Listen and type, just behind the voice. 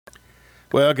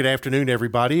Well, good afternoon,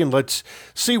 everybody, and let's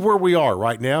see where we are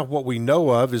right now, what we know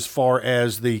of as far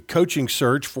as the coaching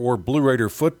search for Blue Raider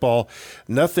football.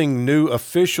 Nothing new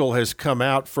official has come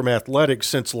out from athletics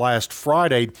since last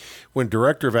Friday when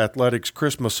Director of Athletics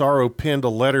Chris Massaro penned a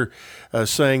letter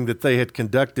saying that they had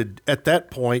conducted, at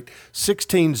that point,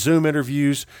 16 Zoom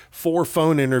interviews, 4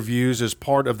 phone interviews as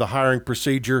part of the hiring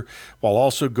procedure, while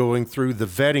also going through the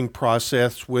vetting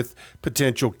process with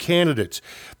potential candidates.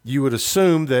 You would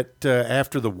assume that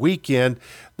after the weekend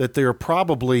that they're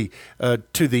probably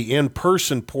to the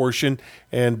in-person portion,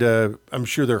 and I'm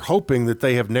sure they're hoping that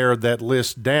they have narrowed that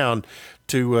list down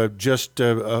to just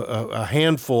a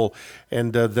handful,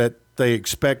 and that they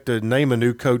expect to name a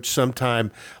new coach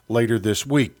sometime later this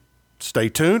week. Stay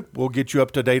tuned. We'll get you up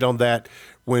to date on that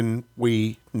when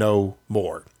we know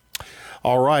more.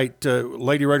 All right,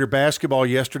 Lady Raider basketball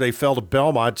yesterday fell to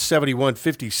Belmont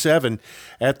 71-57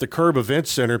 at the Curb Event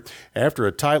Center. After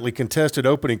a tightly contested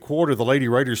opening quarter, the Lady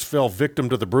Raiders fell victim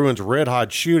to the Bruins'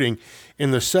 red-hot shooting in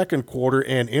the second quarter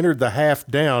and entered the half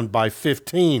down by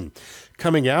 15.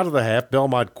 Coming out of the half,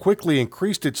 Belmont quickly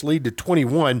increased its lead to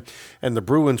 21, and the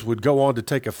Bruins would go on to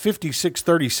take a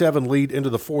 56-37 lead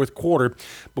into the fourth quarter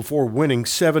before winning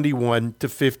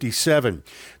 71-57.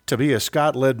 Tamia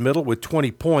Scott led middle with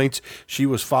 20 points. She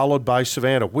was followed by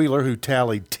Savannah Wheeler, who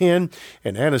tallied 10,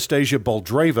 and Anastasia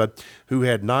Boldreva, who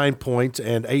had 9 points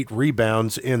and 8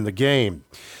 rebounds in the game.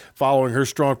 Following her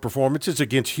strong performances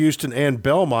against Houston and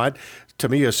Belmont,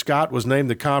 Tamia Scott was named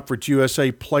the Conference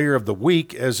USA Player of the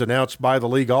Week, as announced by the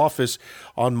league office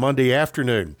on Monday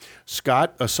afternoon.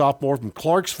 Scott, a sophomore from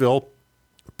Clarksville,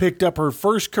 picked up her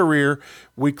first career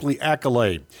weekly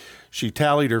accolade. She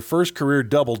tallied her first career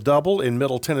double-double in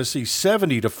Middle Tennessee's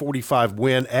 70-45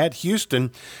 win at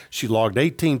Houston. She logged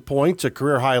 18 points, a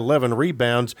career-high 11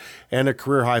 rebounds, and a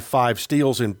career-high 5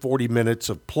 steals in 40 minutes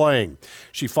of playing.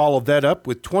 She followed that up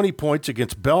with 20 points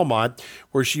against Belmont,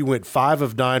 where she went 5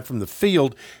 of 9 from the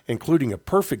field, including a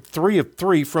perfect 3 of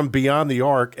 3 from beyond the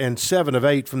arc and 7 of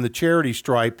 8 from the charity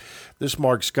stripe. This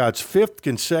marks Scott's 5th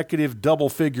consecutive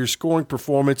double-figure scoring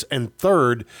performance and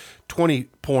 3rd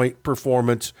 20-point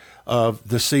performance of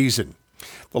the season.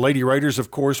 The Lady Raiders,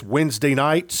 of course, Wednesday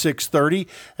night, 6:30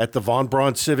 at the Von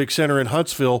Braun Civic Center in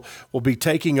Huntsville, will be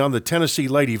taking on the Tennessee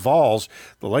Lady Vols.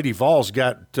 The Lady Vols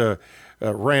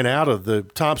ran out of the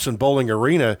Thompson Bowling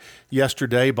Arena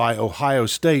yesterday by Ohio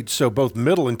State, so both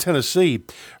Middle and Tennessee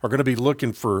are going to be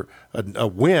looking for a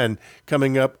win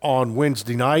coming up on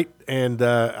Wednesday night, and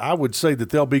I would say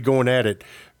that they'll be going at it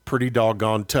pretty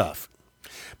doggone tough.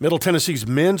 Middle Tennessee's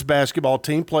men's basketball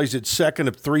team plays its second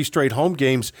of 3 straight home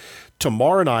games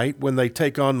tomorrow night when they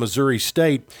take on Missouri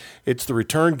State. It's the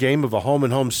return game of a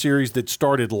home-and-home series that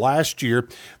started last year.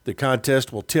 The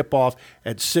contest will tip off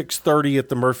at 6:30 at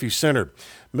the Murphy Center.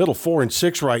 Middle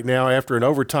 4-6 right now after an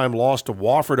overtime loss to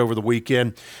Wofford over the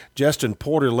weekend. Justin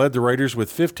Porter led the Raiders with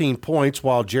 15 points,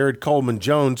 while Jared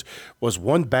Coleman-Jones was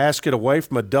 1 basket away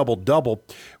from a double-double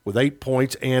with 8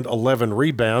 points and 11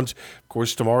 rebounds. Of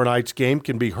course, tomorrow night's game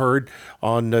can be heard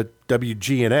on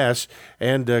WGNS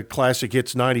and Classic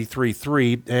Hits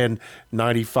 93.3 and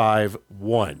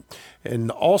 95.1.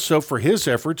 And also for his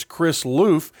efforts, Chris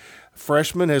Loof,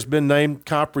 freshman, has been named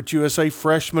Conference USA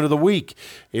Freshman of the Week.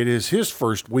 It is his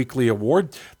first weekly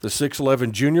award. The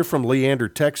 6'11 junior from Leander,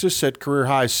 Texas, set career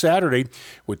highs Saturday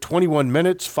with 21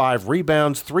 minutes, 5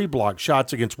 rebounds, 3 block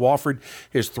shots against Wofford.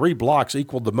 His 3 blocks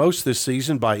equaled the most this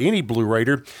season by any Blue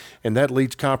Raider, and that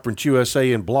leads Conference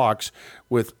USA in blocks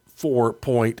with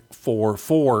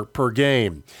 4.44 per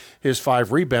game. His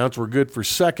 5 rebounds were good for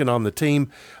second on the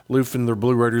team. Loof and the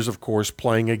Blue Raiders, of course,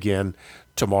 playing again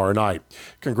tomorrow night.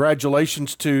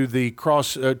 Congratulations to the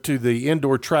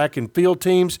indoor track and field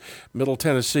teams. Middle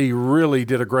Tennessee really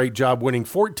did a great job winning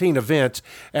 14 events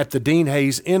at the Dean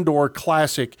Hayes Indoor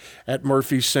Classic at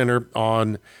Murphy Center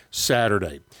on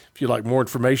Saturday. If you'd like more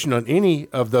information on any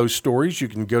of those stories, you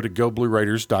can go to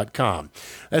GoBlueRaiders.com.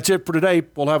 That's it for today.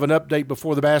 We'll have an update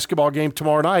before the basketball game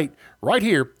tomorrow night right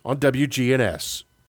here on WGNS.